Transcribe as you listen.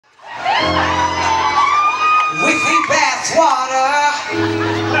with the bathwater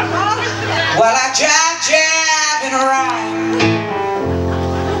while I jab and rhyme.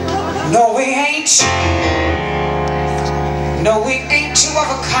 No, we ain't two of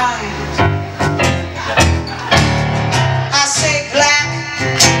a kind. I say black,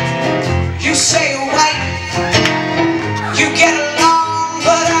 you say white. You get along,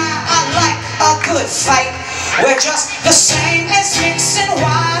 but I like a good fight. We're just the same as mixing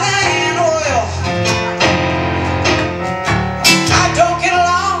water and oil. I don't get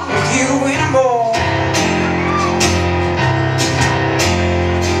along with you anymore.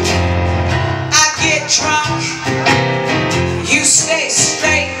 I get drunk, you stay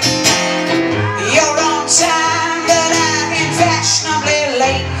straight. You're on time, but I am fashionably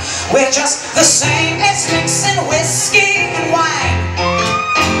late. We're just the same as mixing whiskey and wine.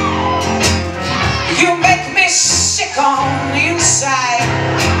 You make me sick on the inside.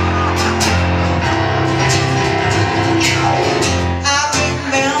 I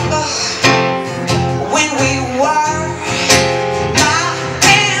remember when we were Ma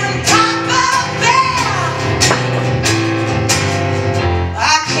and Papa Bear.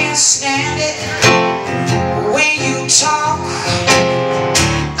 I can't stand it when you talk.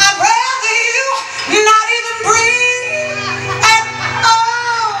 I'd rather you not even breathe at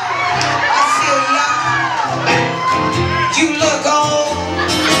all. I feel young. You look old,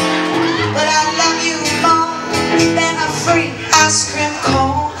 but I love you more than a free ice cream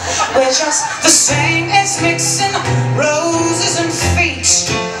cone. We're just the same as mixing roses and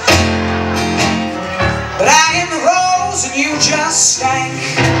feet. But I am the rose and you just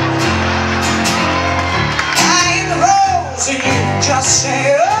stank. I am the rose and you just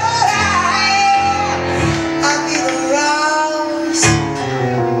say, oh, I'll be the rose.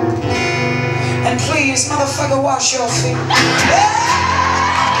 And please, motherfucker, wash your feet.